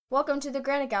Welcome to the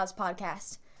Granite Gals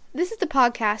podcast. This is the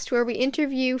podcast where we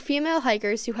interview female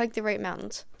hikers who hike the White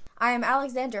Mountains. I am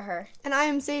Alexandra Herr. And I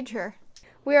am Sage Herr.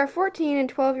 We are 14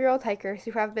 and 12-year-old hikers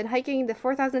who have been hiking the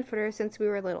 4,000 footers since we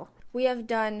were little. We have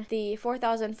done the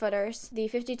 4,000 footers, the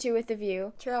 52 with the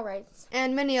view, trail rides,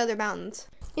 and many other mountains.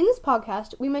 In this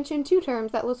podcast, we mention two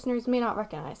terms that listeners may not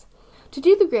recognize. To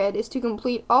do the grid is to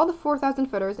complete all the 4,000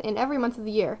 footers in every month of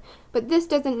the year, but this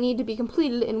doesn't need to be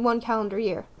completed in one calendar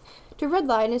year. To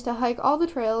redline is to hike all the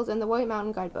trails in the White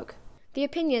Mountain Guidebook. The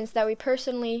opinions that we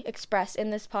personally express in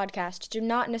this podcast do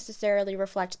not necessarily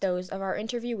reflect those of our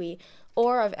interviewee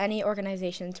or of any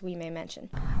organizations we may mention.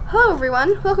 Hello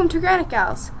everyone, welcome to Granite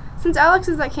Gals. Since Alex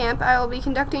is at camp, I will be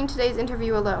conducting today's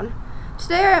interview alone.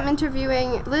 Today I am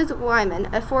interviewing Liz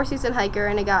Wyman, a four-season hiker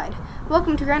and a guide.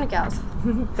 Welcome to Granite Gals.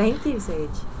 Thank you, Sage.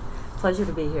 Pleasure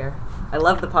to be here. I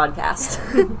love the podcast.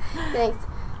 Thanks.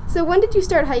 So when did you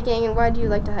start hiking and why do you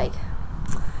like to hike?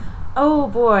 Oh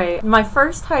boy. My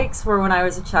first hikes were when I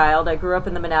was a child. I grew up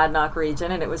in the Monadnock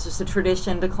region, and it was just a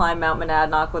tradition to climb Mount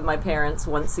Monadnock with my parents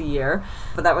once a year.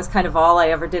 But that was kind of all I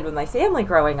ever did with my family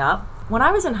growing up. When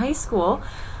I was in high school,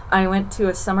 I went to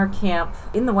a summer camp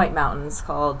in the White Mountains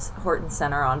called Horton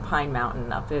Center on Pine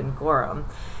Mountain up in Gorham.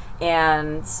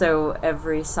 And so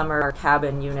every summer our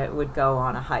cabin unit would go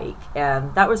on a hike.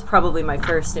 And that was probably my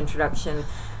first introduction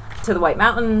to the White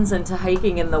Mountains and to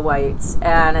hiking in the Whites.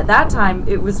 And at that time,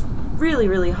 it was really,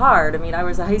 really hard. I mean, I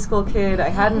was a high school kid. I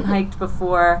hadn't hiked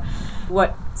before.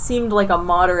 What seemed like a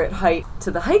moderate hike to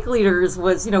the hike leaders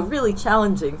was, really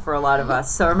challenging for a lot of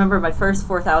us. So I remember my first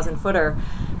 4,000 footer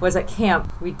was at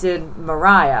camp. We did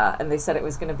Moriah, and they said it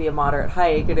was going to be a moderate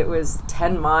hike, and it was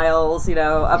 10 miles,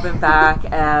 up and back.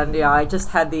 And, I just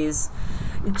had these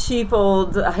cheap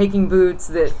old hiking boots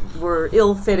that were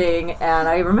ill-fitting, and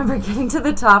I remember getting to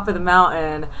the top of the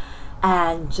mountain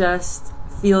and just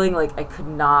feeling like I could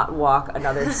not walk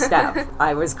another step.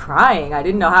 I was crying. I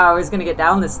didn't know how I was going to get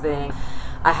down this thing.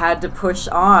 I had to push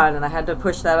on, and I had to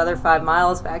push that other 5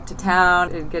 miles back to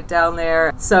town and get down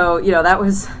there. So,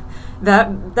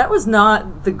 that was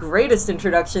not the greatest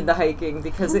introduction to hiking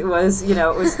because it was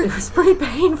pretty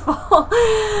painful.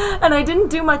 And I didn't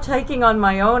do much hiking on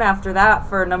my own after that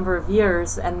for a number of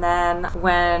years. And then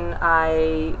when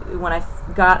I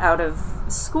got out of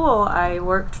school, I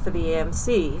worked for the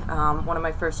AMC, one of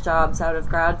my first jobs out of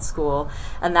grad school.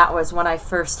 And that was when I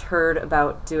first heard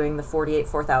about doing the 48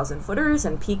 4,000 footers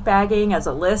and peak bagging as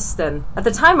a list. And at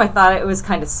the time I thought it was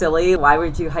kind of silly. Why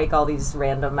would you hike all these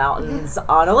random mountains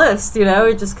on a list,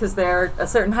 just because they're a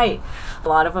certain height? A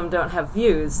lot of them don't have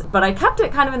views. But I kept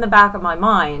it kind of in the back of my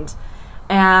mind.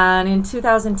 And in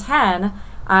 2010,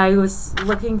 I was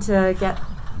looking to get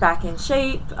back in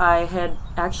shape. I had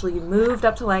actually moved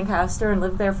up to Lancaster and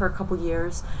lived there for a couple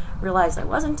years. Realized I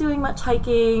wasn't doing much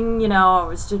hiking, I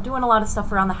was just doing a lot of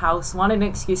stuff around the house, wanted an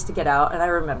excuse to get out, and I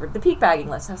remembered the peak bagging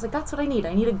list. I was like, that's what I need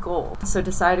a goal. So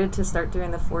decided to start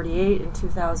doing the 48 in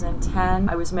 2010.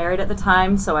 I was married at the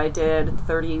time, so I did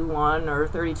 31 or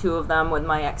 32 of them with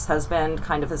my ex-husband,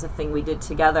 kind of as a thing we did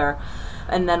together.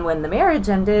 And then when the marriage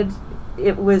ended,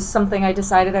 it was something I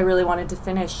decided I really wanted to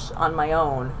finish on my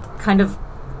own. Kind of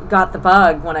got the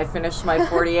bug when I finished my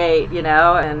 48,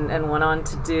 and went on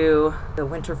to do the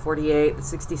winter 48, the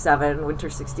 67, winter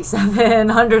 67,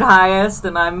 100 highest,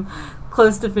 and I'm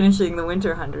close to finishing the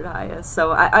winter 100 highest.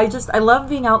 So I love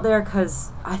being out there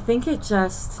because I think it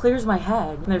just clears my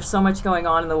head. There's so much going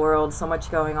on in the world, so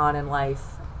much going on in life.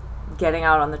 Getting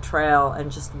out on the trail and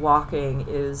just walking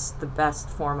is the best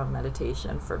form of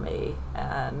meditation for me,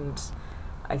 and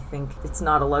I think it's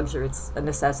not a luxury, it's a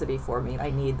necessity for me. I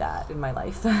need that in my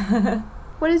life.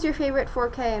 What is your favorite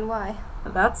 4K and why?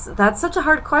 That's such a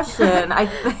hard question. I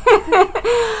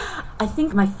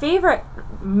think my favorite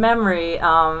memory,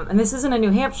 and this isn't a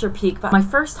New Hampshire peak, but my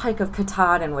first hike of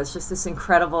Katahdin was just this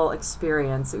incredible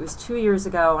experience. It was 2 years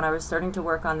ago when I was starting to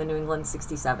work on the New England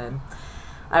 67.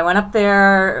 I went up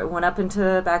there, went up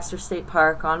into Baxter State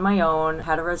Park on my own,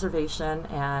 had a reservation,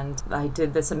 and I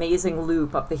did this amazing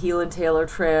loop up the Heelan-Taylor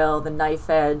Trail, the Knife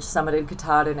Edge, summited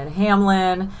Katahdin and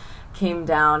Hamlin, came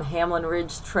down Hamlin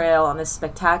Ridge Trail on this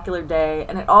spectacular day.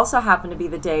 And it also happened to be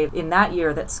the day in that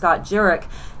year that Scott Jurek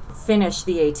finished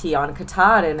the AT on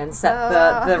Katahdin and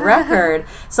set the record.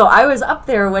 So I was up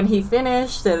there when he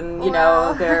finished, and,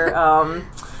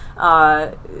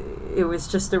 it was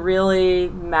just a really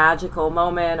magical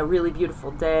moment, a really beautiful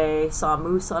day. Saw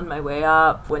moose on my way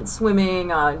up, went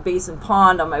swimming on Basin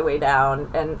Pond on my way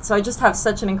down. And so I just have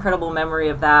such an incredible memory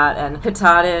of that. And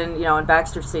Katahdin, in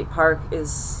Baxter State Park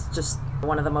is just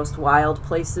one of the most wild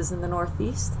places in the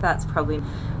Northeast. That's probably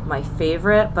my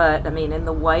favorite. But, in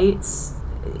the Whites,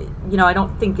 I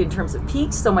don't think in terms of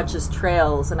peaks so much as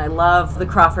trails, and I love the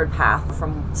Crawford Path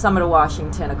from Summit of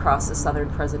Washington across the southern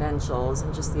presidentials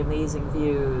and just the amazing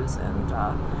views, and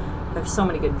there's so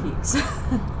many good peaks.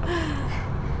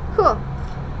 Cool.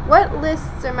 What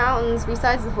lists or mountains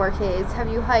besides the 4Ks have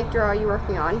you hiked or are you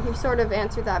working on? You've sort of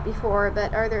answered that before,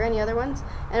 but are there any other ones?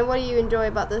 And what do you enjoy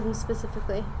about them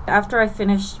specifically? After I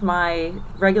finished my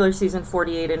regular season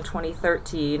 48 in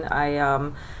 2013,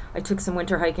 I took some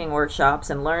winter hiking workshops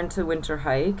and learned to winter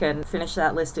hike and finished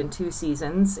that list in 2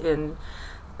 seasons in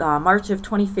March of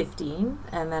 2015.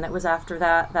 And then it was after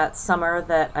that summer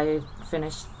that I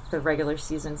finished the regular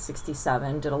season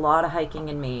 67, did a lot of hiking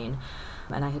in Maine.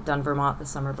 And I had done Vermont the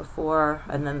summer before.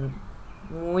 And then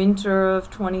winter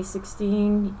of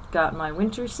 2016, got my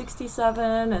winter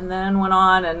 67, and then went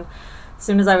on, and as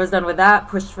soon as I was done with that,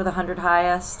 pushed for the 100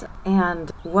 highest.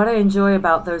 And what I enjoy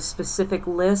about those specific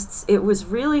lists, it was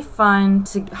really fun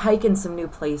to hike in some new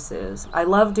places. I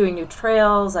love doing new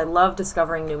trails, I love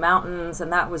discovering new mountains, and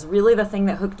that was really the thing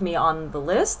that hooked me on the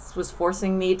lists, was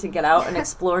forcing me to get out and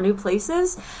explore new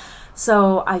places.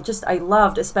 So I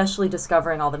loved especially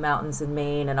discovering all the mountains in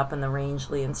Maine and up in the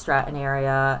Rangeley and Stratton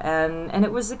area. And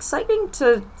it was exciting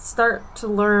to start to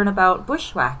learn about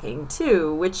bushwhacking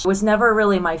too, which was never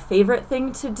really my favorite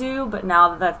thing to do. But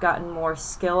now that I've gotten more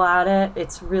skill at it,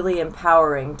 it's really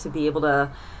empowering to be able to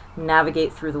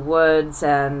navigate through the woods,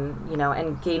 and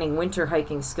and gaining winter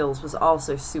hiking skills was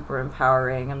also super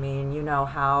empowering. I mean, you know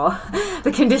how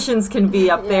the conditions can be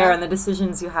up there and the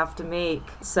decisions you have to make.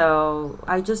 So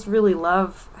I just really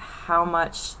love how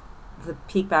much the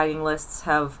peak bagging lists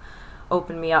have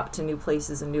opened me up to new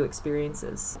places and new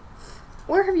experiences.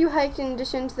 Where have you hiked in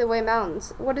addition to the White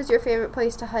Mountains? What is your favorite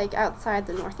place to hike outside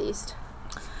the Northeast?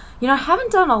 I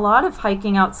haven't done a lot of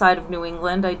hiking outside of New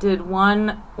England. I did one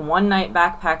night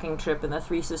backpacking trip in the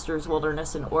Three Sisters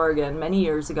Wilderness in Oregon many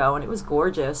years ago, and it was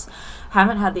gorgeous.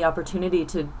 Haven't had the opportunity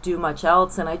to do much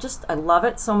else, and I love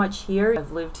it so much here.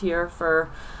 I've lived here for,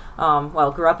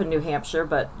 grew up in New Hampshire,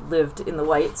 but lived in the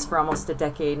Whites for almost a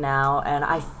decade now, and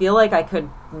I feel like I could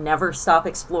never stop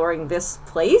exploring this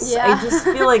place. Yeah. I just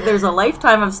feel like there's a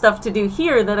lifetime of stuff to do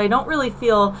here that I don't really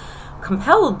feel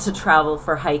compelled to travel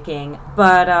for hiking.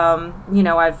 But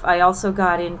I also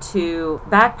got into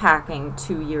backpacking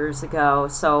 2 years ago,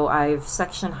 so I've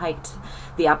section hiked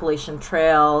the Appalachian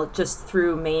Trail just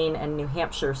through Maine and New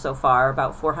Hampshire so far,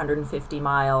 about 450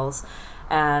 miles,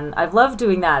 and I've loved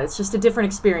doing that. It's just a different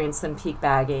experience than peak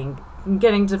bagging,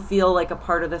 getting to feel like a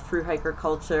part of the thru hiker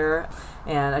culture.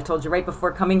 And I told you right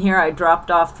before coming here, I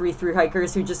dropped off 3 thru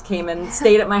hikers who just came and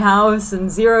stayed at my house and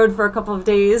zeroed for a couple of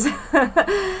days.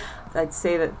 I'd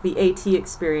say that the AT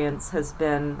experience has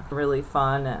been really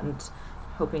fun, and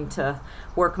hoping to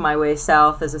work my way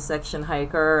south as a section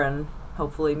hiker and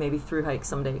hopefully maybe thru hike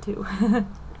someday too.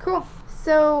 Cool.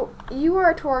 So you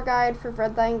are a tour guide for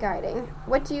Redline Guiding.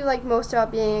 What do you like most about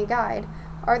being a guide?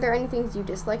 Are there any things you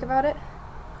dislike about it?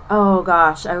 Oh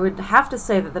gosh, I would have to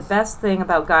say that the best thing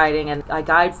about guiding, and I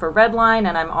guide for Redline,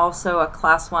 and I'm also a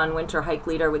Class 1 winter hike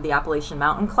leader with the Appalachian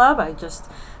Mountain Club. I just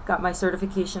got my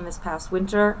certification this past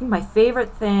winter. I think my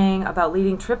favorite thing about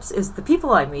leading trips is the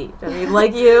people I meet. I mean,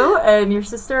 like you and your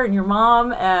sister and your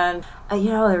mom, and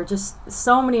there are just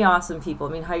so many awesome people.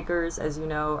 I mean, hikers, as you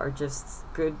know, are just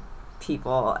good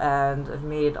people, and I've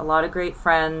made a lot of great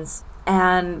friends.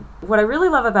 And what I really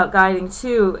love about guiding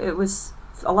too, it was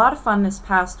a lot of fun this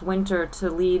past winter to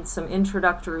lead some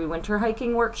introductory winter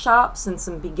hiking workshops and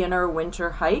some beginner winter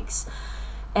hikes,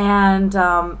 and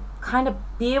kind of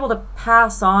be able to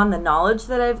pass on the knowledge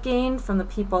that I've gained from the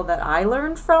people that I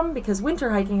learned from, because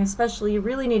winter hiking especially, you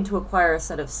really need to acquire a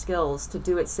set of skills to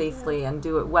do it safely and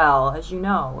do it well, as you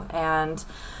know. And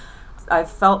I've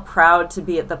felt proud to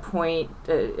be at the point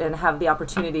and have the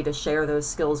opportunity to share those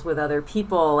skills with other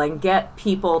people and get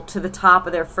people to the top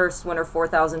of their first winter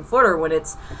 4,000 footer when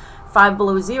it's 5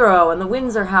 below zero and the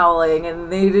winds are howling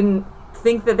and they didn't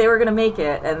think that they were going to make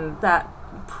it. And that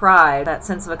pride, that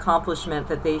sense of accomplishment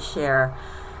that they share,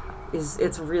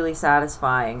 it's really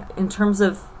satisfying. In terms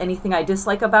of anything I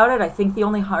dislike about it, I think the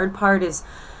only hard part is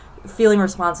feeling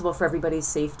responsible for everybody's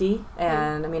safety.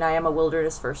 And I mean, I am a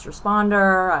wilderness first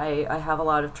responder. I have a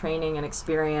lot of training and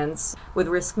experience with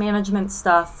risk management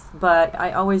stuff, but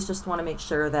I always just want to make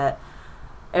sure that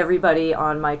everybody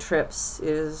on my trips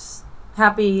is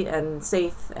happy and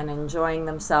safe and enjoying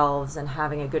themselves and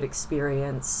having a good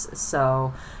experience.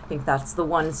 So I think that's the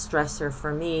one stressor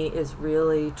for me, is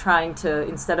really trying to,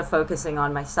 instead of focusing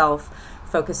on myself,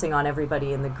 focusing on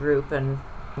everybody in the group and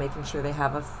making sure they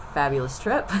have a fabulous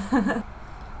trip.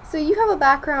 So you have a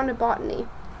background in botany.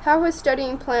 How has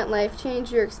studying plant life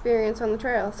changed your experience on the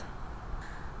trails?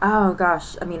 Oh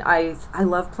gosh, I mean, I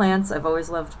love plants. I've always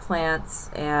loved plants,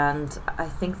 and I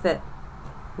think that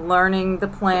learning the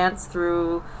plants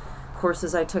through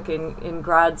courses I took in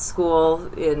grad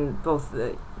school in both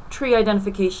the tree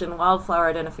identification, wildflower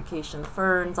identification,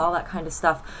 ferns, all that kind of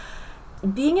stuff,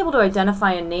 being able to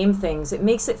identify and name things, it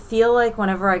makes it feel like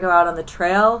whenever I go out on the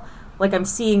trail, like I'm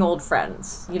seeing old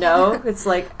friends, you know? It's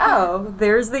like, oh,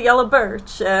 there's the yellow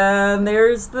birch, and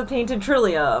there's the painted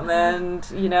trillium, and,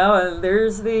 you know, and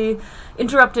there's the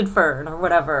interrupted fern or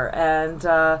whatever. And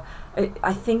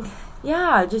I think,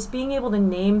 yeah, just being able to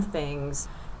name things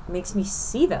makes me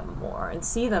see them more and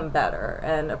see them better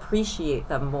and appreciate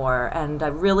them more. And I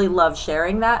really love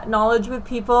sharing that knowledge with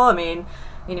people. I mean,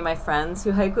 any of my friends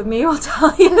who hike with me will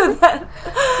tell you that,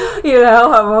 you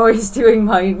know, I'm always doing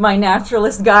my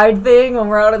naturalist guide thing when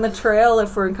we're out on the trail.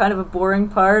 If we're in kind of a boring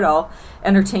part, I'll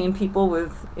entertain people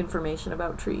with information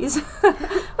about trees,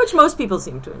 which most people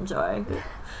seem to enjoy.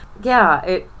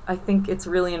 Yeah, I think it's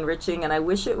really enriching, and I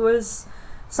wish it was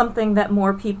something that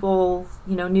more people,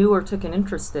 you know, knew or took an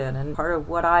interest in. And part of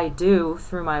what I do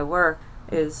through my work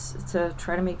is to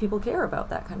try to make people care about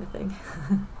that kind of thing.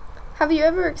 Have you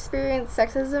ever experienced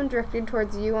sexism directed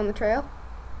towards you on the trail?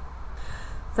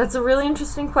 That's a really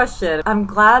interesting question. I'm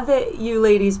glad that you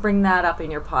ladies bring that up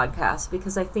in your podcast,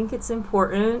 because I think it's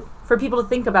important for people to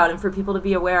think about and for people to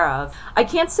be aware of. I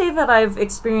can't say that I've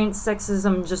experienced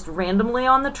sexism just randomly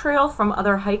on the trail from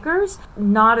other hikers.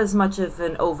 Not as much of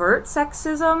an overt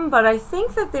sexism, but I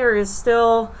think that there is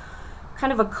still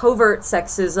kind of a covert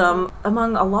sexism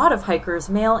among a lot of hikers,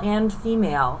 male and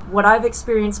female. What I've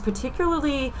experienced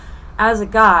particularly as a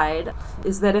guide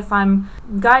is that if I'm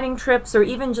guiding trips or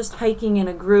even just hiking in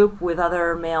a group with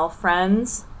other male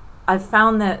friends, I've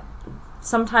found that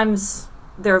sometimes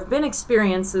there have been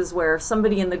experiences where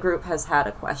somebody in the group has had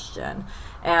a question,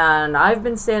 and I've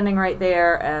been standing right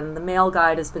there and the male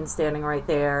guide has been standing right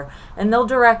there, and they'll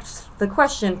direct the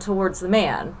question towards the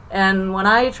man. And when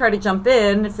I try to jump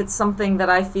in, if it's something that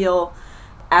I feel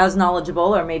as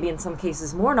knowledgeable, or maybe in some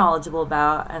cases more knowledgeable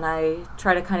about, and I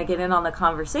try to kind of get in on the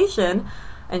conversation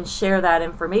and share that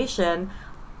information,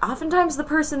 oftentimes the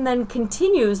person then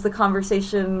continues the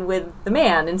conversation with the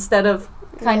man instead of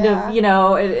kind of, you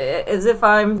know, as if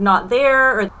I'm not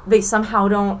there, or they somehow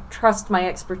don't trust my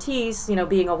expertise, you know,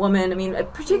 being a woman. I mean,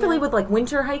 particularly with like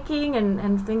winter hiking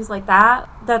and things like that,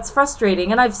 that's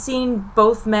frustrating. And I've seen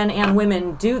both men and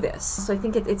women do this. So I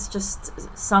think it's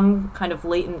just some kind of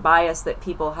latent bias that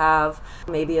people have,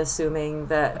 maybe assuming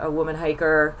that a woman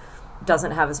hiker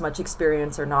doesn't have as much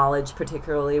experience or knowledge,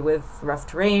 particularly with rough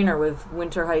terrain or with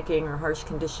winter hiking or harsh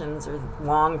conditions or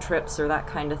long trips or that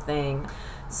kind of thing.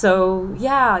 So,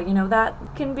 yeah, you know,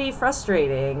 that can be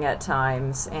frustrating at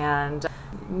times and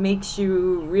makes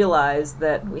you realize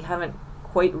that we haven't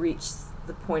quite reached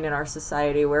the point in our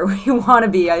society where we want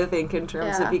to be, I think, in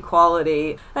terms of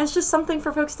equality. And it's just something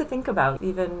for folks to think about.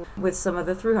 Even with some of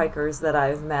the thru hikers that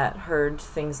I've met, heard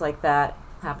things like that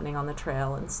happening on the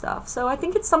trail and stuff. So I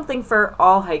think it's something for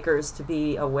all hikers to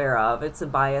be aware of. It's a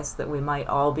bias that we might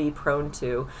all be prone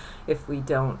to if we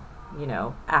don't, you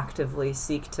know, actively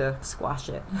seek to squash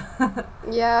it.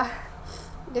 Yeah.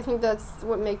 I think that's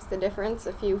what makes the difference,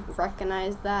 if you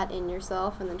recognize that in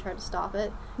yourself and then try to stop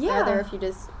it. Yeah. Rather if you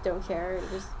just don't care. And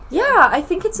just, yeah, I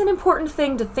think it's an important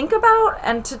thing to think about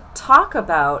and to talk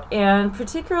about, and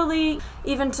particularly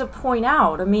even to point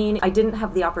out. I mean, I didn't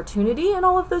have the opportunity in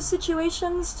all of those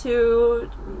situations to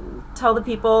tell the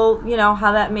people, you know,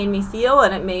 how that made me feel,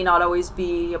 and it may not always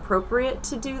be appropriate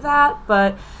to do that,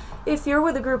 but if you're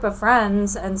with a group of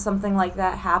friends and something like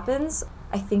that happens,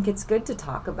 I think it's good to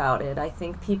talk about it. I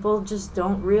think people just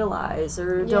don't realize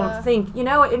or don't think, you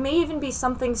know, it may even be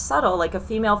something subtle. Like a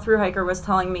female thru hiker was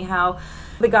telling me how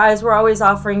the guys were always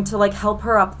offering to like help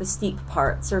her up the steep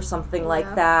parts or something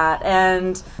like that.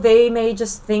 And they may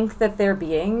just think that they're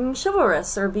being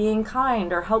chivalrous or being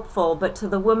kind or helpful, but to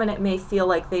the woman it may feel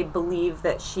like they believe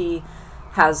that she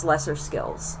has lesser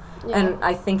skills. Yeah. And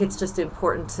I think it's just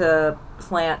important to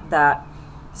plant that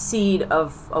seed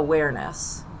of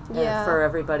awareness. And for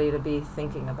everybody to be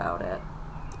thinking about it.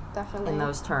 Definitely. In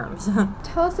those terms.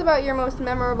 Tell us about your most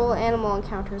memorable animal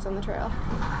encounters on the trail.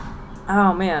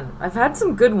 Oh man, I've had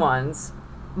some good ones,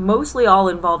 mostly all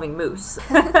involving moose.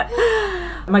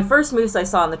 My first moose I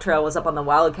saw on the trail was up on the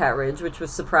Wildcat Ridge, which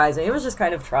was surprising. It was just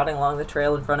kind of trotting along the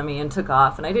trail in front of me and took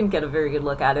off, and I didn't get a very good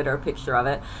look at it or a picture of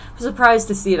it. I was surprised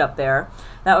to see it up there.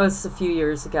 That was a few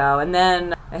years ago. And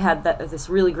then I had this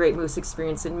really great moose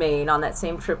experience in Maine on that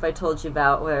same trip I told you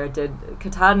about, where I did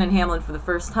Katahdin and Hamlin for the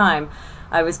first time.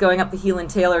 I was going up the Heelan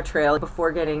Taylor Trail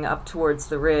before getting up towards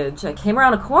the ridge. I came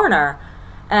around a corner,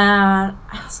 And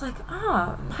I was like,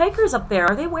 hikers up there,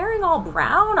 are they wearing all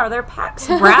brown? Are their packs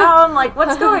brown? Like,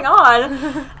 what's going on?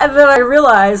 And then I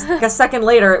realized, like a second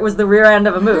later, it was the rear end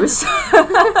of a moose.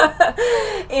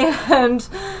 and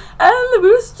the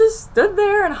moose just stood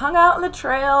there and hung out on the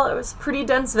trail. It was pretty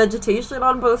dense vegetation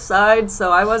on both sides,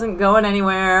 so I wasn't going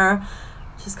anywhere.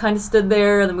 Just kind of stood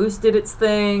there. The moose did its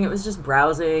thing. It was just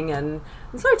browsing. And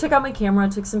so I took out my camera,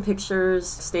 took some pictures,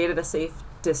 stayed at a safe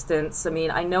distance. I mean,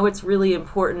 I know it's really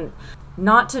important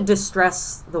not to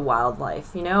distress the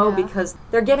wildlife, because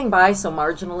they're getting by so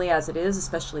marginally as it is,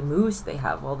 especially moose. They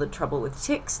have all the trouble with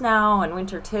ticks now and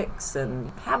winter ticks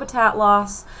and habitat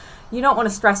loss. You don't want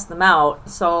to stress them out.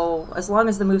 So as long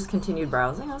as the moose continued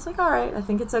browsing, I was like, all right, I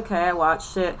think it's okay. I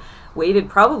watched it, waited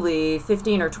probably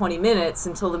 15 or 20 minutes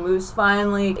until the moose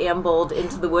finally ambled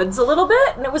into the woods a little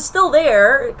bit, and it was still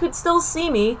there. It could still see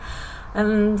me.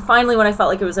 And finally, when I felt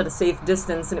like it was at a safe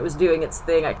distance and it was doing its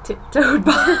thing, I tiptoed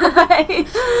by.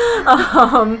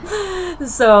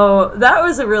 So that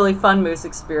was a really fun moose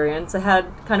experience. I had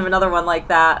kind of another one like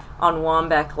that on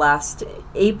Wambeck last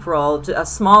April, a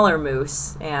smaller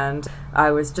moose, and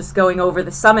I was just going over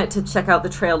the summit to check out the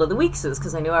Trail to the Weekses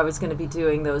because I knew I was going to be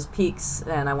doing those peaks,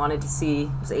 and I wanted to see,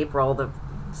 it was April,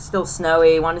 still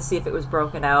snowy, wanted to see if it was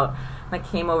broken out. I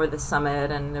came over the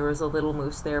summit, and there was a little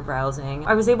moose there browsing.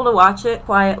 I was able to watch it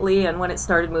quietly, and when it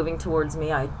started moving towards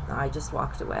me, I just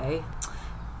walked away.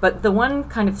 But the one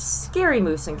kind of scary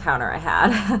moose encounter I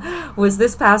had was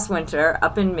this past winter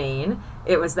up in Maine.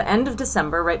 It was the end of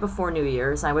December, right before New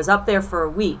Year's. I was up there for a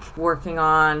week working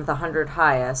on the 100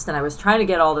 highest, and I was trying to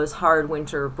get all those hard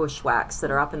winter bushwhacks that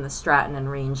are up in the Stratton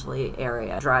and Rangeley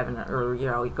area, driving or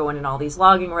going in all these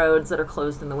logging roads that are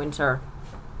closed in the winter.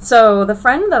 So the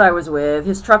friend that I was with,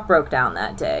 his truck broke down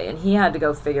that day, and he had to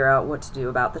go figure out what to do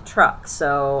about the truck.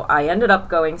 So I ended up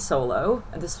going solo,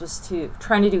 and this was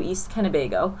trying to do East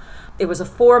Kennebago. It was a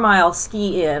 4-mile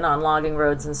ski in on logging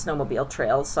roads and snowmobile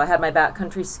trails, so I had my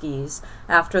backcountry skis.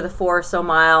 After the 4 or so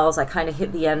miles, I kind of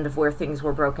hit the end of where things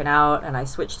were broken out, and I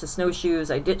switched to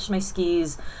snowshoes. I ditched my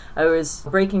skis. I was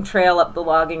breaking trail up the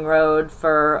logging road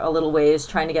for a little ways,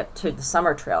 trying to get to the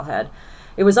summer trailhead.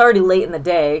 It was already late in the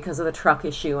day because of the truck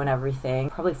issue and everything,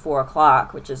 probably 4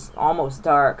 o'clock, which is almost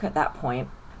dark at that point.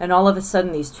 And all of a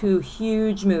sudden, these 2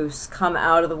 huge moose come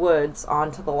out of the woods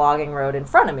onto the logging road in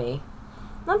front of me.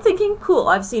 And I'm thinking, cool,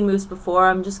 I've seen moose before.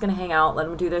 I'm just going to hang out, let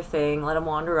them do their thing, let them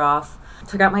wander off.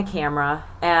 Took out my camera,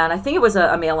 and I think it was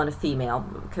a male and a female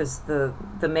because the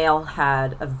male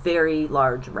had a very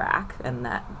large rack and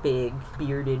that big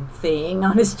bearded thing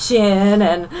on his chin,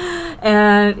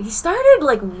 and he started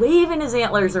like waving his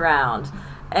antlers around,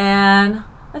 and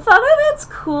I thought, oh, that's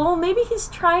cool. Maybe he's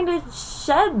trying to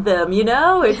shed them,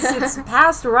 It's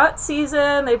past rut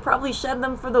season. They probably shed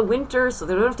them for the winter so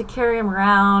they don't have to carry them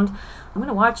around. I'm going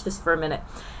to watch this for a minute.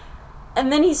 And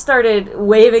then he started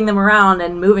waving them around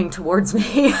and moving towards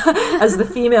me as the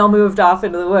female moved off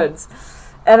into the woods.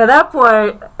 And at that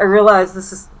point, I realized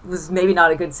this was maybe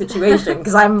not a good situation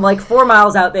because I'm like 4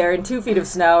 miles out there in 2 feet of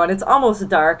snow, and it's almost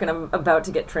dark, and I'm about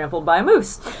to get trampled by a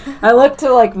moose. I look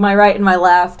to like my right and my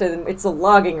left, and it's a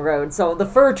logging road, so the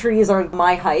fir trees are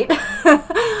my height.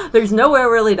 There's nowhere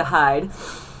really to hide.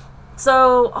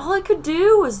 So all I could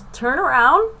do was turn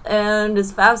around, and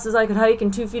as fast as I could hike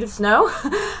in 2 feet of snow,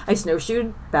 I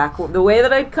snowshoed back the way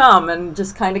that I'd come and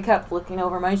just kind of kept looking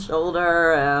over my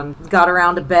shoulder and got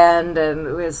around a bend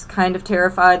and was kind of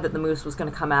terrified that the moose was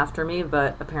going to come after me,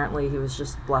 but apparently he was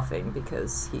just bluffing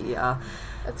because he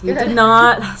did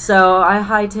not. So I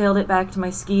hightailed it back to my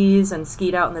skis and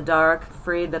skied out in the dark,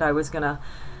 afraid that I was going to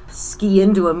ski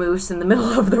into a moose in the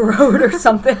middle of the road or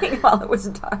something while it was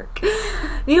dark.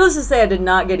 Needless to say, I did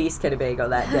not get East Kennebago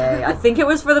that day. I think it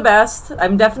was for the best.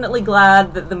 I'm definitely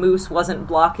glad that the moose wasn't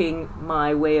blocking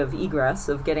my way of egress,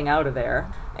 of getting out of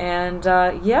there. And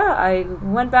I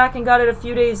went back and got it a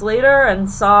few days later and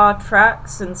saw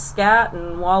tracks and scat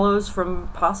and wallows from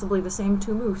possibly the same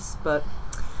 2 moose. But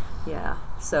yeah,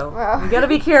 so wow. You gotta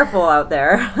be careful out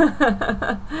there.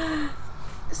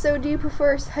 So do you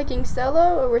prefer hiking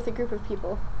solo or with a group of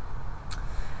people?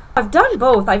 I've done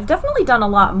both. I've definitely done a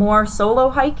lot more solo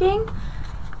hiking.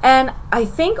 And I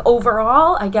think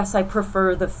overall, I guess I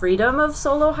prefer the freedom of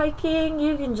solo hiking.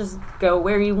 You can just go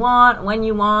where you want, when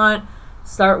you want,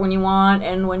 start when you want,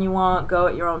 end when you want, go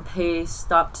at your own pace,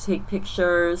 stop to take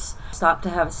pictures, stop to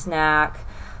have a snack.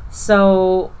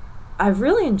 So I've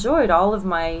really enjoyed all of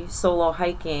my solo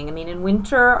hiking. I mean, in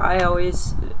winter, I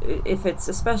always,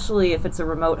 especially if it's a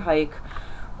remote hike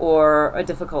or a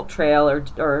difficult trail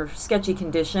or sketchy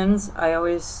conditions, I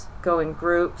always go in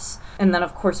groups. And then,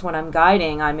 of course, when I'm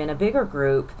guiding, I'm in a bigger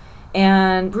group.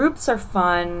 And groups are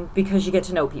fun because you get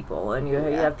to know people and you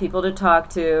have people to talk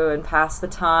to and pass the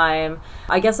time.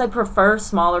 I guess I prefer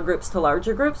smaller groups to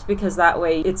larger groups because that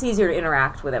way it's easier to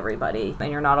interact with everybody and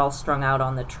you're not all strung out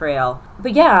on the trail.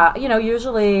 But yeah,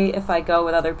 usually if I go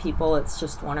with other people, it's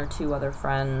just one or two other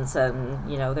friends, and,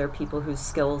 they're people whose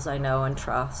skills I know and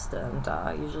trust, and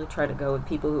I usually try to go with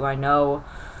people who I know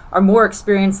are more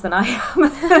experienced than I am.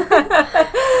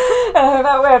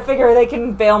 That way I figure they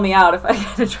can bail me out if I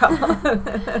get in trouble.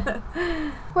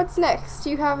 What's next? Do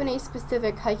you have any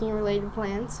specific hiking-related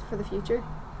plans for the future?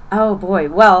 Oh boy,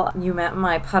 well, you met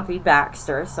my puppy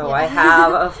Baxter, so I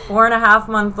have a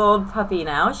 4.5-month-old puppy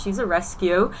now. She's a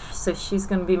rescue, so she's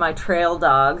going to be my trail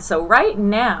dog. So right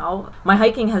now, my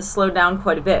hiking has slowed down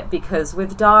quite a bit because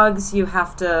with dogs, you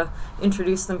have to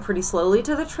introduce them pretty slowly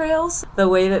to the trails. The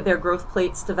way that their growth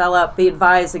plates develop, they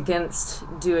advise against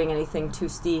doing anything too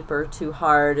steep or too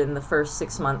hard in the first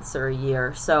 6 months or a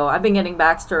year. So I've been getting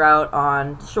Baxter out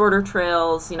on shorter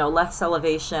trails, less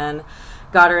elevation.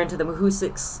 Got her into the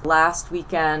Mahoosucs last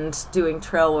weekend doing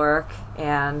trail work,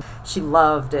 and she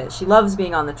loved it. She loves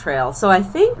being on the trail. So I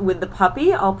think with the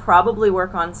puppy, I'll probably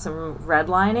work on some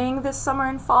redlining this summer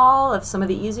and fall of some of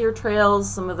the easier trails,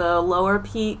 some of the lower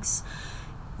peaks.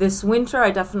 This winter,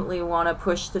 I definitely want to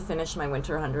push to finish my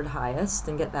Winter 100 highest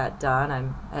and get that done.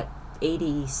 I'm at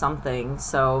 80-something,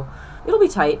 so it'll be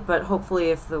tight, but hopefully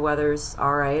if the weather's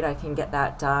all right, I can get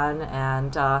that done.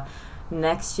 And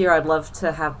next year, I'd love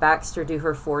to have Baxter do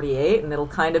her 48, and it'll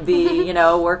kind of be,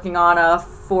 working on a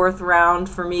 4th round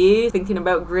for me, thinking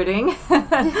about gridding.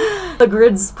 The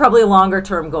grid's probably a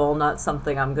longer-term goal, not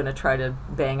something I'm going to try to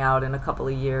bang out in a couple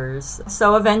of years.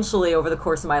 So eventually, over the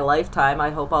course of my lifetime,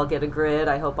 I hope I'll get a grid.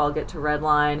 I hope I'll get to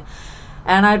redline.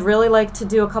 And I'd really like to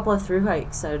do a couple of through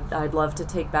hikes. I'd love to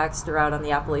take Baxter out on the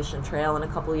Appalachian Trail in a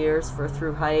couple of years for a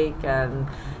through hike and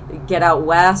get out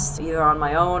west, either on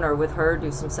my own or with her,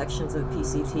 do some sections of the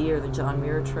PCT or the John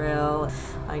Muir Trail.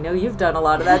 I know you've done a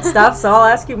lot of that stuff, so I'll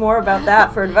ask you more about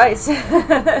that for advice.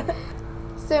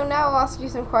 So now I'll ask you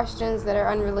some questions that are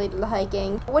unrelated to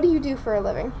hiking. What do you do for a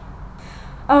living?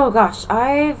 Oh gosh,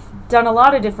 I've done a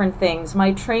lot of different things.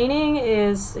 My training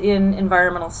is in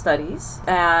environmental studies,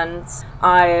 and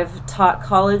I've taught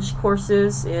college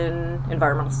courses in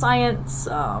environmental science,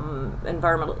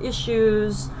 environmental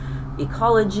issues,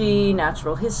 ecology,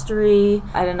 natural history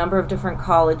at a number of different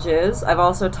colleges. I've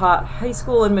also taught high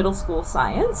school and middle school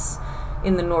science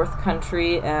in the North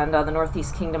Country and the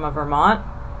Northeast Kingdom of Vermont.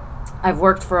 I've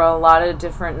worked for a lot of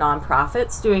different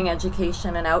nonprofits doing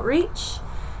education and outreach.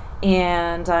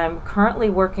 And I'm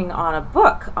currently working on a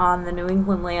book on the New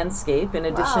England landscape in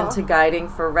addition to guiding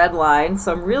for Redline.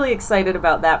 So I'm really excited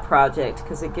about that project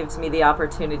because it gives me the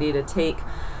opportunity to take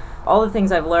all the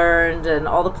things I've learned and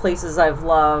all the places I've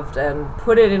loved and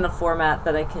put it in a format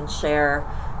that I can share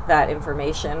that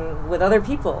information with other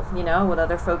people, with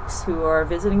other folks who are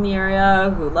visiting the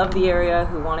area, who love the area,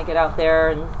 who want to get out there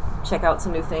and check out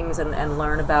some new things and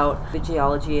learn about the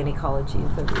geology and ecology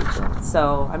of the region.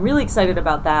 So I'm really excited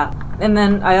about that. And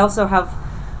then I also have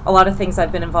a lot of things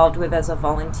I've been involved with as a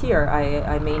volunteer.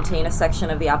 I maintain a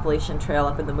section of the Appalachian Trail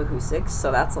up in the Mahoosucs,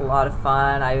 so that's a lot of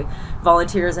fun. I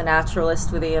volunteer as a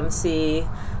naturalist with AMC,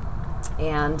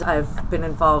 and I've been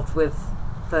involved with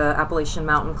the Appalachian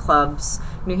Mountain Club's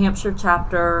New Hampshire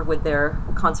chapter with their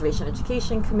Conservation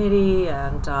Education Committee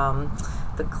and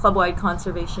the Club-wide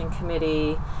Conservation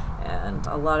Committee, and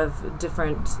a lot of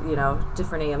different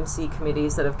AMC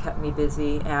committees that have kept me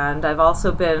busy. And I've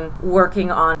also been working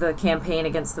on the campaign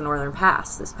against the Northern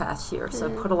Pass this past year, so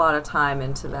I've put a lot of time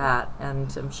into that,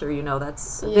 and I'm sure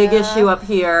that's a big issue up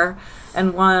here,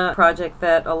 and one project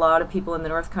that a lot of people in the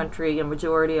North Country, a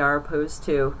majority, are opposed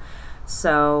to.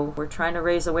 So we're trying to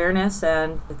raise awareness,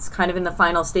 and it's kind of in the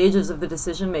final stages of the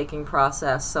decision-making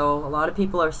process. So a lot of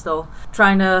people are still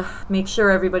trying to make sure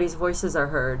everybody's voices are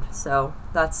heard. So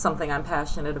that's something I'm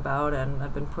passionate about, and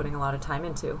I've been putting a lot of time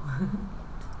into.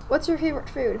 What's your favorite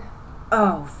food?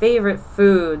 Oh, favorite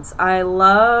foods. I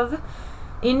love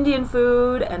Indian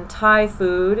food and Thai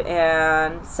food,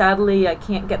 and sadly I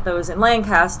can't get those in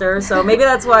Lancaster, so maybe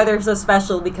that's why they're so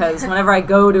special, because whenever I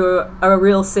go to a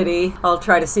real city, I'll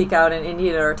try to seek out an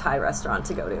Indian or a Thai restaurant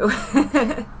to go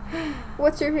to.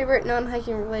 What's your favorite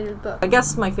non-hiking related book? I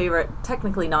guess my favorite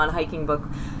technically non-hiking book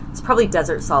is probably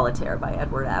Desert Solitaire by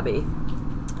Edward Abbey.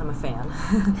 I'm a fan.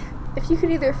 If you could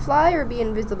either fly or be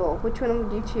invisible, which one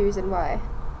would you choose and why?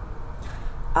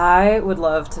 I would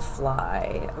love to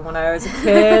fly. When I was a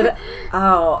kid,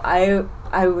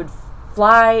 I would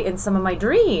fly in some of my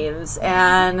dreams,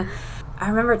 and I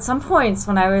remember at some points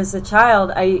when I was a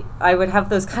child, I would have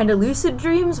those kind of lucid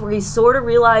dreams where you sort of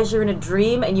realize you're in a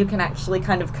dream and you can actually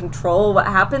kind of control what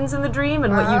happens in the dream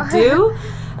and what you do.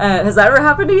 Has that ever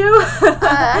happened to you?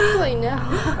 Actually, no.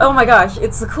 Oh my gosh,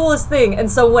 it's the coolest thing.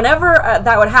 And so whenever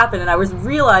that would happen and I was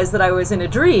realized that I was in a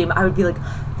dream, I would be like,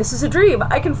 this is a dream,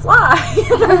 I can fly.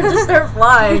 And I would just start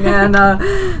flying.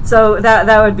 And so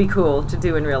that would be cool to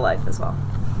do in real life as well.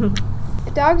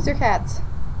 Dogs or cats?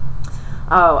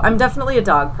 Oh, I'm definitely a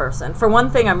dog person. For one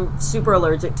thing, I'm super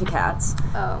allergic to cats.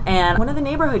 Oh. And one of the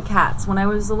neighborhood cats, when I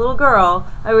was a little girl,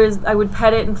 I would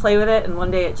pet it and play with it, and one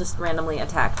day it just randomly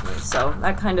attacked me. So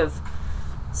that kind of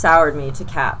soured me to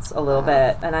cats a little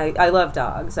bit. And I love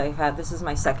dogs. This is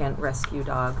my second rescue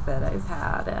dog that I've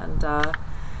had, and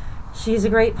she's a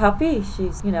great puppy.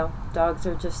 She's, dogs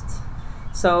are just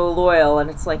so loyal, and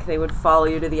it's like they would follow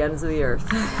you to the ends of the earth.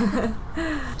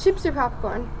 Chips or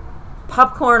popcorn?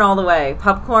 Popcorn all the way.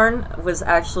 Popcorn was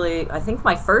actually, I think,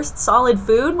 my first solid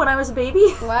food when I was a baby.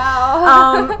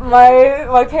 Wow.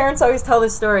 My parents always tell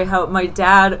this story how my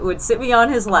dad would sit me on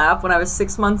his lap when I was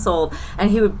 6 months old, and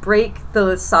he would break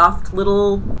the soft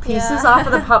little pieces off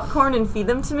of the popcorn and feed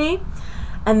them to me.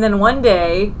 And then one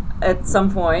day, at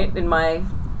some point in my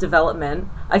development,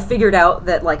 I figured out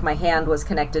that my hand was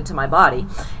connected to my body,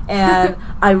 and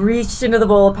I reached into the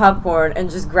bowl of popcorn and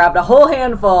just grabbed a whole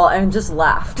handful and just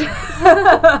laughed.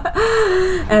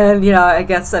 And I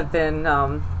guess I've been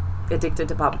addicted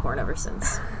to popcorn ever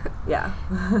since. Yeah.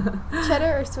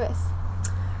 Cheddar or Swiss?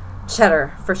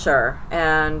 Cheddar for sure,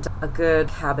 and a good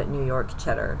Cabot New York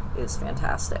cheddar is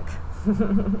fantastic.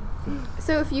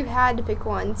 So if you had to pick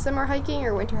one, summer hiking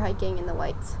or winter hiking in the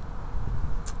Whites?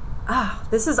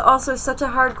 This is also such a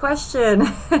hard question.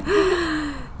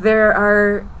 There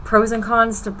are pros and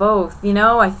cons to both.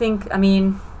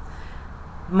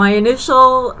 My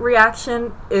initial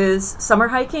reaction is summer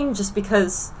hiking just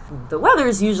because the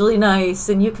weather's usually nice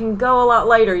and you can go a lot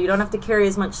lighter. You don't have to carry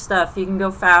as much stuff. You can go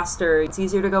faster. It's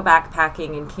easier to go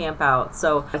backpacking and camp out.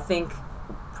 So I think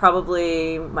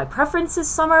probably my preference is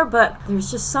summer, but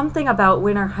there's just something about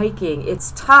winter hiking.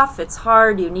 It's tough, it's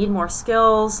hard, you need more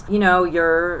skills,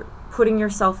 you're putting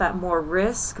yourself at more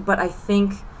risk, but I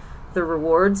think the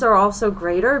rewards are also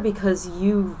greater because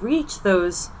you reach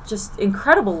those just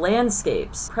incredible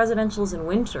landscapes. Presidentials in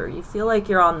winter, you feel like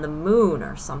you're on the moon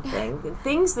or something.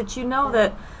 Things that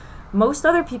that most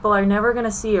other people are never going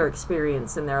to see or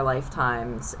experience in their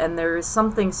lifetimes, and there is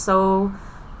something so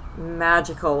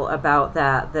magical about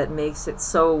that makes it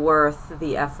so worth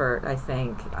the effort. I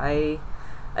think I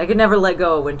could never let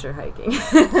go of winter hiking.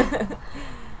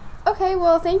 Okay,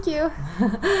 well, thank you.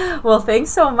 Well, thanks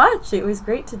so much. It was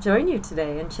great to join you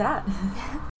today and chat.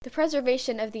 The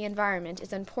preservation of the environment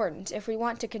is important if we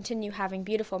want to continue having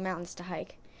beautiful mountains to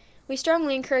hike. We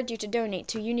strongly encourage you to donate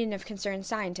to Union of Concerned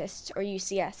Scientists, or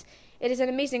UCS. It is an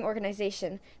amazing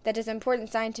organization that does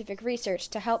important scientific research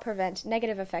to help prevent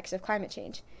negative effects of climate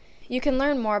change. You can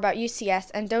learn more about UCS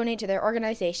and donate to their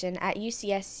organization at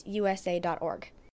ucsusa.org.